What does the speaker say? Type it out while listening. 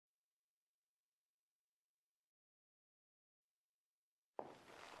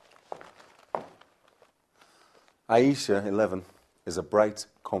Aisha, 11, is a bright,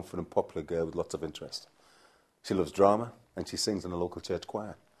 confident, popular girl with lots of interest. She loves drama and she sings in a local church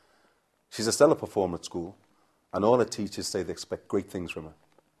choir. She's a stellar performer at school and all her teachers say they expect great things from her.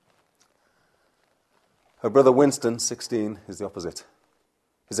 Her brother Winston, 16, is the opposite.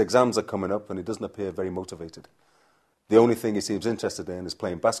 His exams are coming up and he doesn't appear very motivated. The only thing he seems interested in is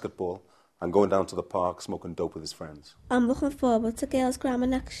playing basketball and going down to the park smoking dope with his friends. I'm looking forward to girls' grammar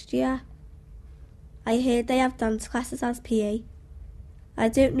next year. I heard they have dance classes as PE. I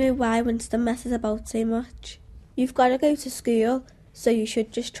don't know why Winston messes about so much. You've got to go to school, so you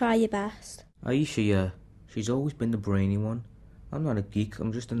should just try your best. Aisha, yeah. She's always been the brainy one. I'm not a geek,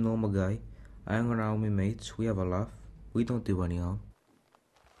 I'm just a normal guy. I hang around with my mates, we have a laugh. We don't do any harm.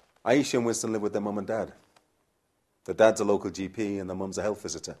 Aisha and Winston live with their mum and dad. Their dad's a local GP and their mum's a health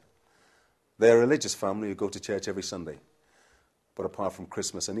visitor. They're a religious family who go to church every Sunday. But apart from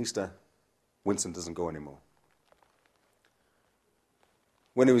Christmas and Easter, Winston doesn't go anymore.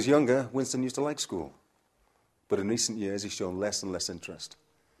 When he was younger, Winston used to like school. But in recent years, he's shown less and less interest.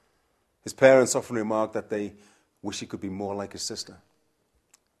 His parents often remark that they wish he could be more like his sister.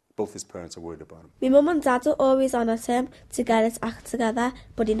 Both his parents are worried about him. My mum and dad are always on at him to get his act together,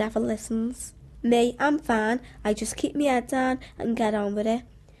 but he never listens. Me, I'm fine. I just keep my head down and get on with it.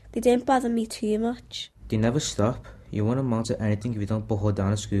 They don't bother me too much. They never stop. You won't amount to anything if you don't put her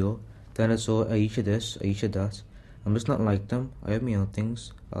down at school. Then it's all Aisha this, Aisha that. I'm just not like them. I have my own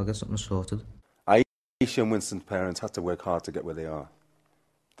things. I'll get something sorted. Aisha and Winston's parents had to work hard to get where they are.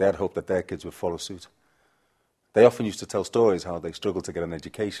 They had hoped that their kids would follow suit. They often used to tell stories how they struggled to get an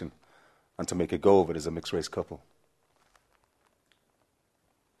education and to make a go of it as a mixed-race couple.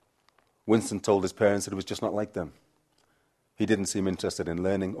 Winston told his parents that it was just not like them. He didn't seem interested in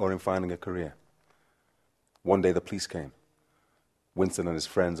learning or in finding a career. One day the police came. Winston and his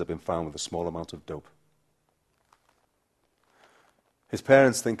friends had been found with a small amount of dope. His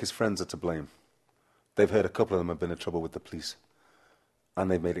parents think his friends are to blame. They've heard a couple of them have been in trouble with the police. And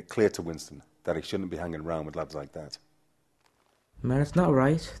they've made it clear to Winston that he shouldn't be hanging around with lads like that. Man, it's not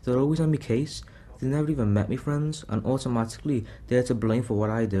right. They're always on my case. They never even met me friends, and automatically they're to blame for what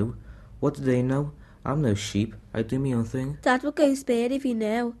I do. What do they know? I'm no sheep. I do my own thing. Dad would go spare if he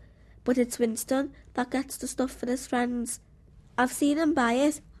knew, but it's Winston that gets the stuff for his friends. I've seen him buy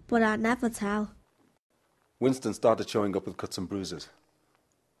it, but I'd never tell. Winston started showing up with cuts and bruises.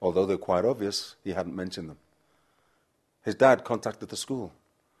 Although they were quite obvious, he hadn't mentioned them. His dad contacted the school,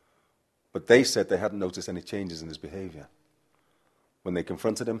 but they said they hadn't noticed any changes in his behaviour. When they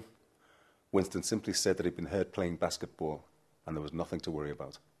confronted him, Winston simply said that he'd been hurt playing basketball and there was nothing to worry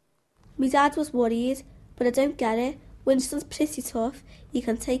about. My dad was worried, but I don't get it. Winston's pretty tough. He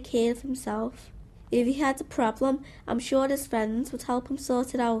can take care of himself. If he had a problem, I'm sure his friends would help him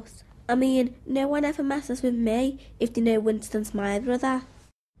sort it out. I mean, no one ever messes with me if they know Winston's my brother.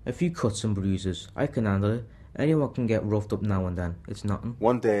 A few cuts and bruises. I can handle it. Anyone can get roughed up now and then. It's nothing.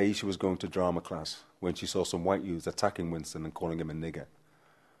 One day, Aisha was going to drama class when she saw some white youths attacking Winston and calling him a nigger.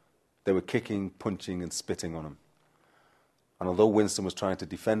 They were kicking, punching and spitting on him. And although Winston was trying to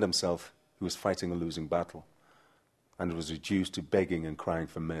defend himself, he was fighting a losing battle and was reduced to begging and crying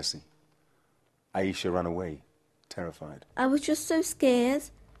for mercy. Aisha ran away, terrified. I was just so scared.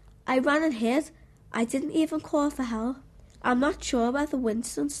 I ran and hid. I didn't even call for help. I'm not sure whether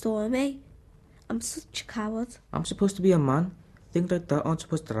Winston saw me. I'm such a coward. I'm supposed to be a man. Things like that aren't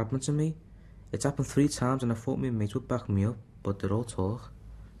supposed to happen to me. It's happened 3 times and I thought my mates would back me up, but they're all talk.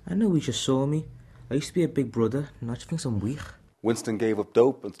 I know he just saw me. I used to be a big brother, now she thinks I'm weak. Winston gave up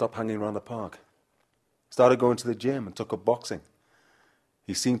dope and stopped hanging around the park. Started going to the gym and took up boxing.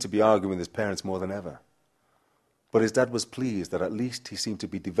 He seemed to be arguing with his parents more than ever. But his dad was pleased that at least he seemed to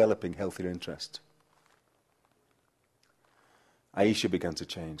be developing healthier interests. Aisha began to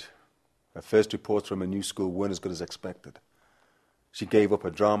change. Her first reports from her new school weren't as good as expected. She gave up her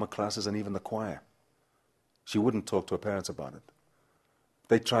drama classes and even the choir. She wouldn't talk to her parents about it.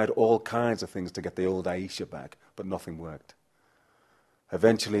 They tried all kinds of things to get the old Aisha back, but nothing worked.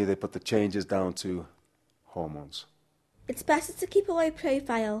 Eventually, they put the changes down to hormones. It's better to keep a low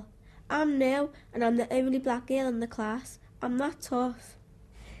profile. I'm new and I'm the only black girl in the class. I'm not tough.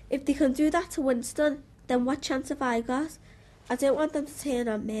 If they can do that to Winston, then what chance have I got? I don't want them to turn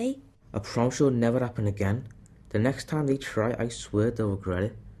on me. I promise it'll never happen again. The next time they try, I swear they'll regret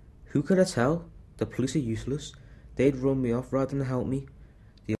it. Who could I tell? The police are useless. They'd run me off rather than help me.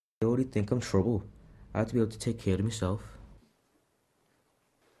 They already think I'm trouble. I have to be able to take care of myself.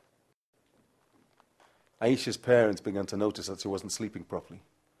 Aisha's parents began to notice that she wasn't sleeping properly,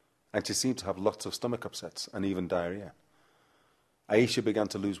 and she seemed to have lots of stomach upsets and even diarrhea. Aisha began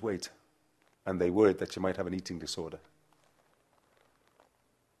to lose weight. and they worried that she might have an eating disorder.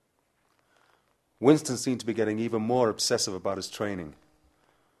 Winston seemed to be getting even more obsessive about his training,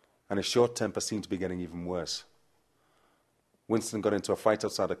 and his short temper seemed to be getting even worse. Winston got into a fight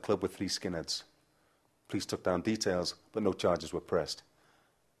outside a club with 3 skinheads. Police took down details, but no charges were pressed.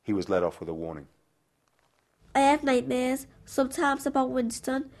 He was let off with a warning. I have nightmares, sometimes about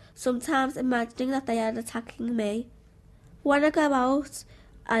Winston, sometimes imagining that they are attacking me. When I go out,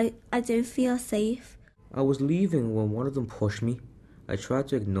 I don't feel safe. I was leaving when one of them pushed me. I tried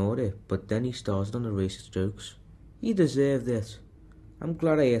to ignore it, but then he started on the racist jokes. He deserved it. I'm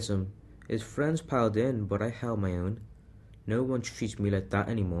glad I hit him. His friends piled in, but I held my own. No one treats me like that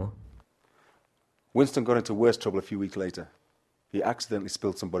anymore. Winston got into worse trouble a few weeks later. He accidentally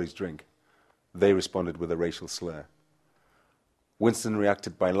spilled somebody's drink. They responded with a racial slur. Winston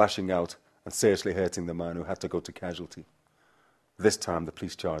reacted by lashing out and seriously hurting the man who had to go to casualty. This time the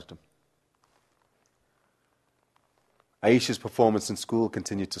police charged him. Aisha's performance in school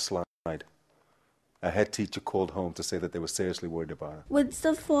continued to slide. Her head teacher called home to say that they were seriously worried about her.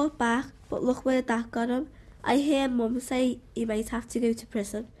 Winston fought back, but look where that got him. I hear Mum say he might have to go to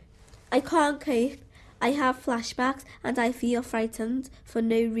prison. I can't cope. I have flashbacks and I feel frightened for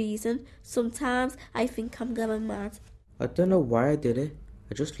no reason. Sometimes I think I'm going mad. I don't know why I did it.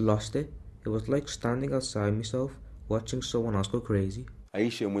 I just lost it. It was like standing outside myself, watching someone else go crazy.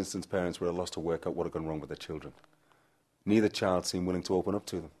 Aisha and Winston's parents were at a loss to work out what had gone wrong with their children. Neither child seemed willing to open up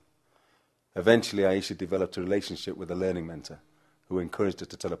to them. Eventually, Aisha developed a relationship with a learning mentor who encouraged her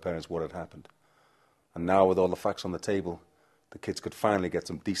to tell her parents what had happened. And now, with all the facts on the table, the kids could finally get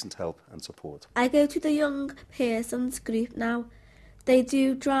some decent help and support. I go to the young persons group now. They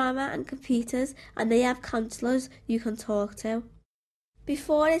do drama and computers, and they have counsellors you can talk to.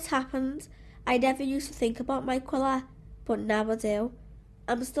 Before it happened, I never used to think about my colour, but now I do.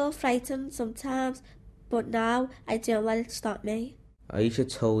 I'm still frightened sometimes, but now I don't let it stop me. Aisha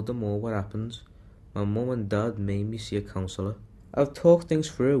told them all what happened. My mum and dad made me see a counsellor. I've talked things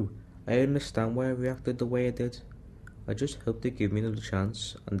through. I understand why I reacted the way I did. I just hope they give me another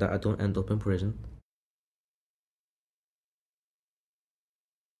chance and that I don't end up in prison.